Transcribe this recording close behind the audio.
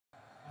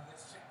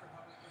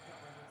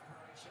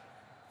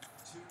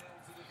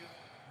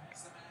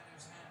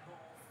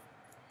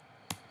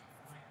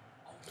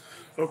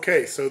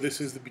Okay, so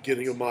this is the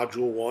beginning of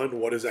Module 1.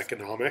 What is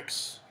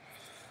economics?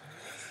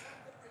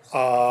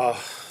 Uh,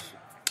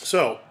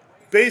 so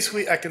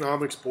basically,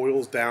 economics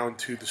boils down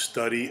to the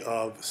study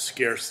of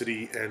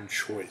scarcity and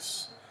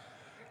choice.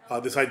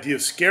 This idea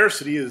of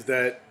scarcity is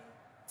that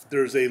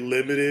there's a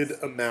limited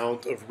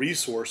amount of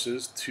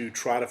resources to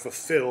try to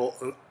fulfill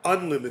an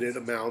unlimited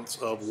amounts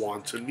of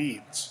wants and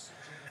needs.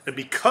 And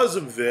because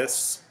of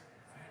this,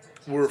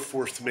 we're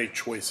forced to make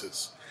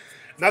choices.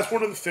 And that's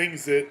one of the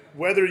things that,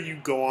 whether you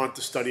go on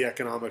to study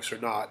economics or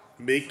not,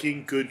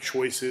 making good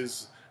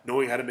choices,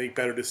 knowing how to make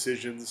better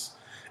decisions,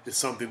 is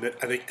something that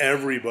I think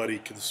everybody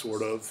can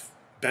sort of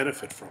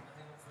benefit from.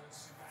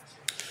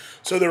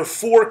 So there are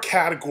 4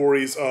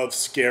 categories of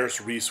scarce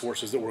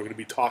resources that we're going to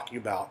be talking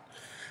about.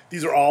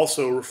 These are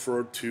also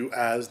referred to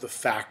as the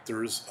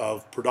factors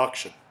of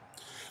production.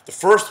 The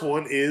first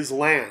one is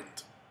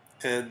land.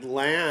 And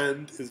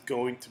land is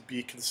going to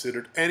be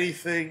considered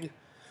anything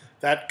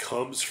that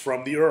comes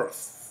from the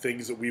earth,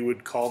 things that we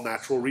would call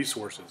natural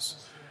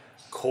resources.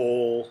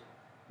 Coal,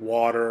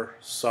 water,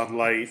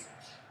 sunlight,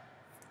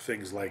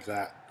 things like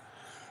that.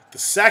 The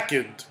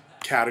second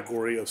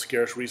category of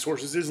scarce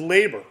resources is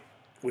labor,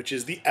 which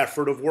is the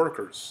effort of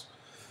workers.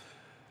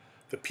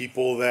 The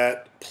people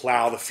that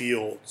plow the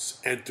fields,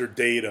 enter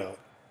data,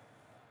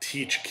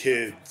 teach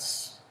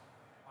kids,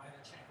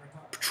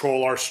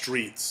 patrol our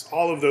streets.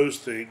 All of those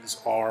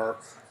things are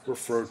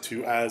referred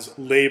to as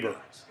labor.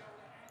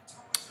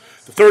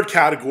 The third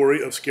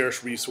category of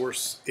scarce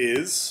resource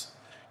is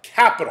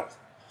capital.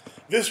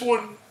 This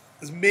one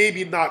is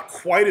maybe not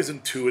quite as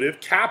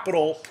intuitive.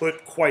 Capital,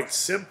 put quite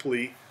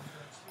simply,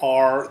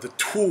 are the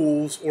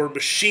tools or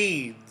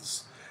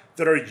machines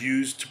that are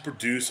used to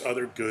produce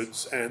other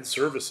goods and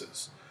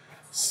services.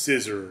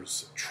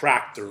 Scissors,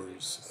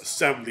 tractors,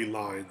 assembly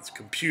lines,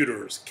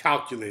 computers,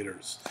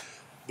 calculators.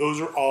 Those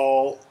are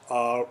all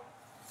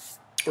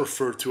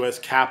referred to as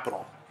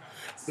capital.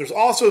 There's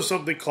also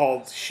something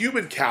called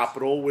human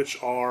capital,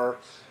 which are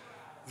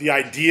the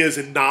ideas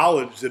and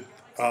knowledge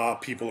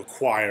that people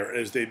acquire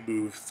as they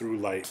move through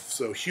life.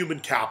 So human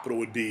capital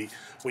would be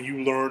when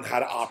you learn how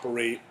to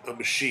operate a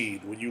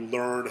machine, when you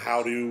learn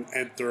how to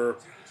enter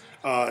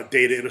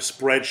data in a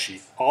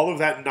spreadsheet. All of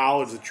that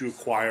knowledge that you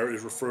acquire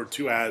is referred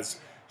to as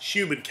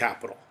human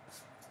capital.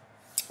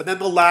 And then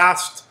the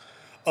last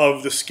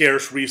of the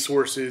scarce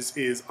resources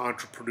is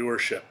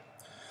entrepreneurship.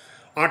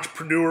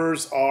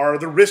 Entrepreneurs are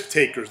the risk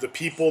takers, the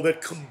people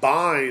that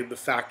combine the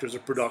factors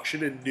of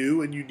production in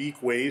new and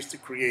unique ways to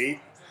create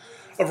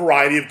a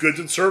variety of goods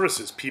and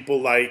services. People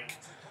like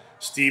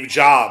Steve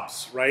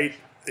Jobs, right?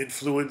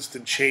 Influenced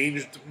and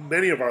changed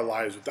many of our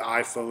lives with the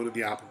iPhone and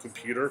the Apple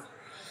computer.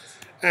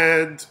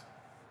 And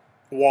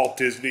Walt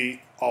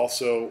Disney,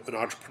 also an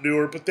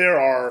entrepreneur, but there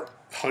are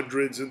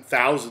hundreds and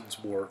thousands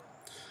more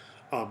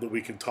that we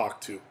can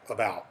talk to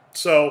about.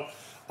 So,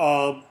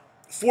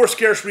 4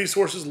 scarce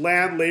resources: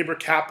 land, labor,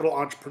 capital,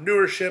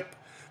 entrepreneurship.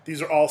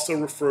 These are also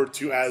referred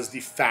to as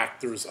the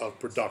factors of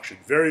production.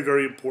 Very,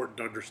 very important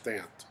to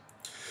understand.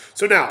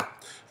 So now,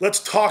 let's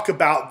talk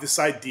about this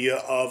idea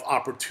of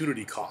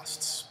opportunity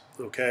costs,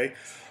 okay?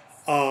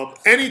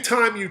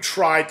 Anytime you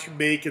try to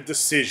make a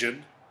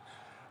decision,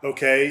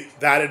 okay,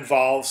 that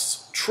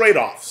involves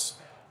trade-offs.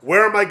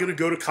 Where am I going to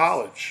go to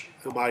college?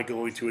 Am I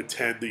going to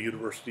attend the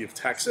University of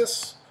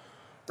Texas?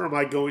 Or am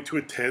I going to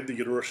attend the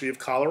University of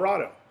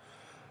Colorado?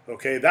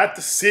 Okay, that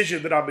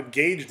decision that I'm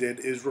engaged in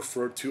is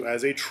referred to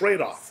as a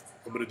trade-off.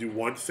 I'm going to do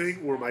one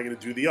thing, or am I going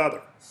to do the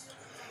other?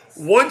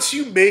 Once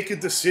you make a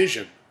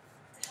decision,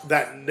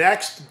 that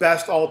next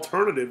best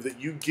alternative that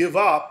you give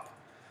up,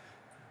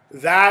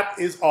 that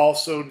is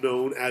also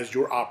known as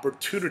your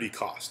opportunity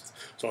cost.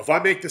 So if I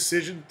make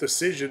decision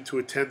to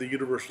attend the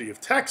University of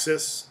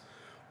Texas,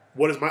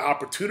 what is my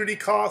opportunity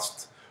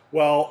cost?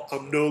 Well,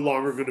 I'm no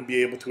longer going to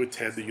be able to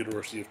attend the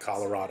University of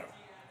Colorado.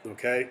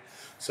 Okay?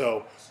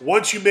 So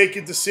once you make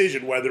a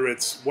decision, whether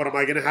it's what am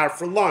I going to have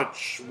for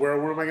lunch, where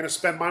am I going to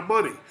spend my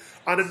money,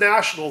 on a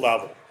national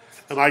level,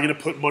 am I going to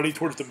put money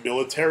towards the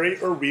military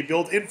or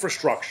rebuild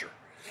infrastructure?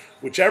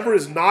 Whichever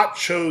is not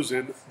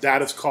chosen,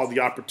 that is called the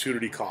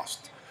opportunity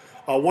cost.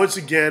 Once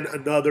again,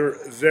 another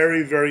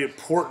very, very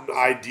important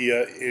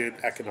idea in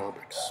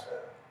economics.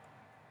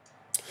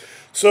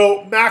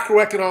 So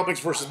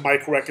macroeconomics versus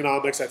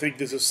microeconomics, I think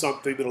this is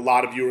something that a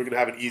lot of you are going to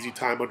have an easy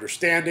time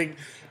understanding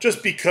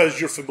just because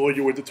you're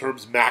familiar with the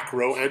terms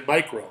macro and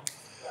micro.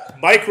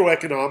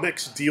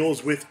 Microeconomics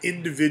deals with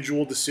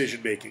individual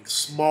decision making,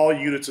 small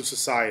units of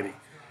society,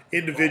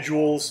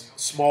 individuals,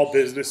 small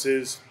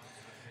businesses,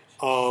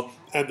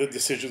 and the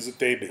decisions that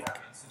they make.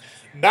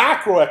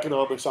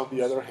 Macroeconomics, on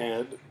the other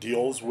hand,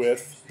 deals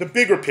with the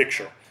bigger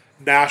picture,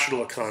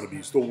 national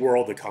economies, the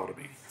world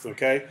economy,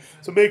 okay?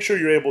 So make sure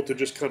you're able to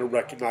just kind of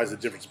recognize the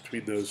difference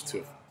between those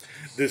two.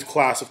 This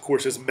class, of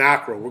course, is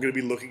macro. We're going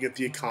to be looking at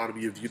the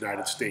economy of the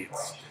United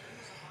States.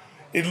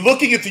 In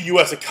looking at the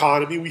U.S.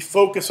 economy, we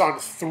focus on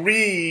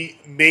 3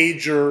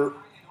 major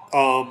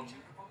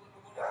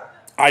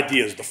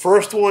ideas. The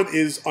first one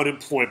is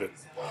unemployment.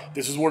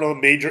 This is one of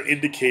the major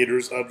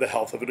indicators of the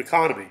health of an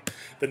economy.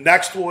 The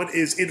next one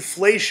is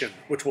inflation,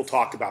 which we'll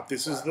talk about.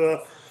 This is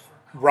the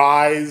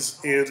rise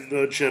in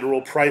the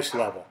general price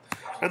level.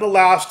 And the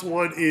last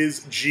one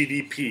is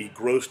GDP,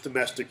 gross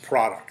domestic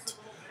product,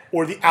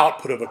 or the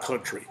output of a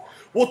country.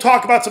 We'll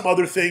talk about some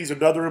other things.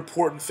 Another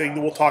important thing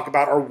that we'll talk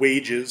about are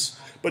wages.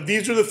 But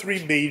these are the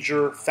three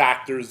major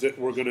factors that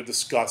we're going to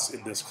discuss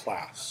in this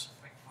class.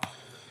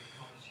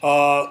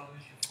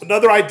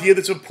 Another idea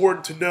that's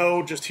important to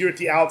know just here at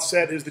the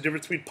outset is the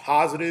difference between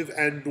positive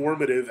and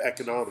normative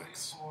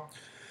economics.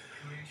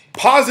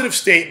 Positive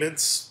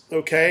statements,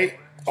 okay,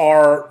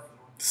 are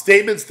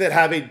statements that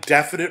have a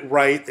definite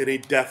right and a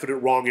definite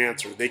wrong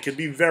answer. They can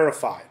be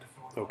verified,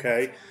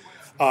 okay?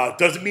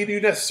 Doesn't mean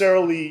you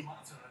necessarily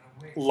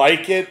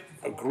like it,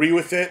 agree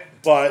with it,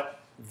 but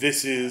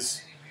this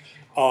is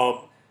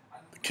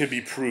can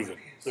be proven,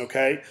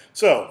 okay?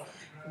 So,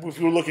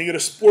 if we're looking at a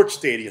sports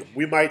stadium,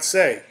 we might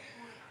say,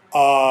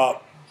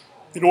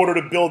 in order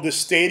to build this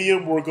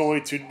stadium, we're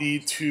going to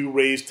need to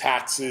raise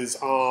taxes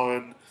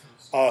on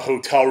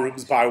hotel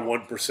rooms by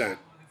 1%,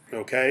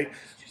 okay?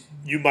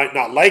 You might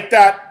not like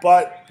that,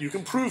 but you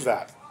can prove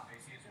that.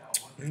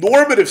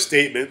 Normative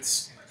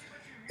statements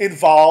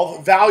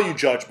involve value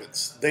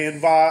judgments. They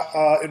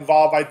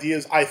involve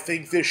ideas, I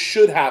think this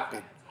should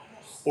happen,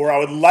 or I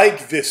would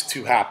like this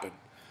to happen,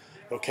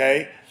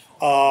 okay?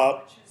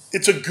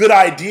 It's a good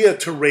idea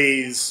to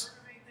raise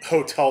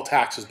hotel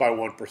taxes by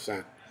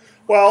 1%.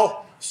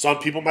 Well, some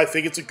people might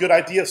think it's a good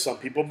idea, some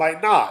people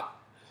might not.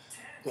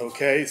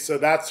 Okay, so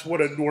that's what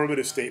a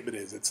normative statement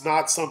is. It's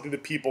not something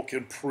that people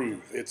can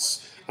prove.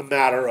 It's a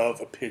matter of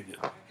opinion.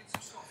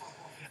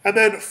 And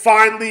then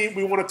finally,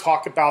 we want to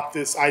talk about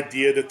this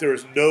idea that there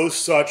is no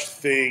such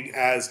thing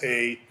as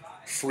a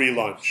free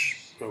lunch.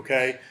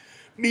 Okay?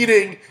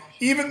 Meaning,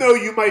 even though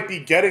you might be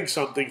getting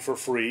something for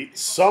free,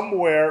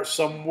 somewhere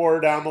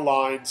down the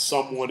line,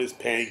 someone is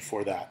paying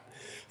for that.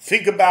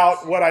 Think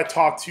about what I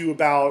talked to you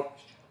about,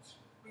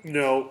 you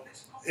know,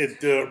 at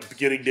the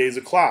beginning days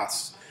of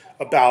class,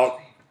 about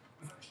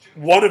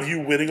one of you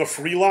winning a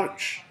free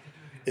lunch.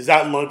 Is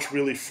that lunch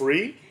really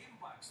free?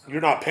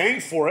 You're not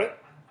paying for it.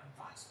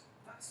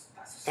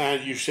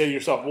 And you say to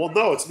yourself, well,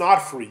 no, it's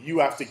not free. You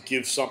have to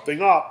give something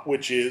up,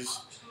 which is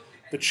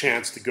the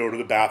chance to go to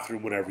the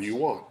bathroom whenever you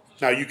want.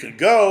 Now, you can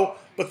go,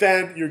 but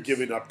then you're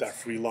giving up that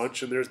free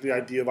lunch, and there's the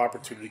idea of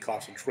opportunity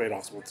costs and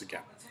trade-offs once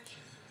again.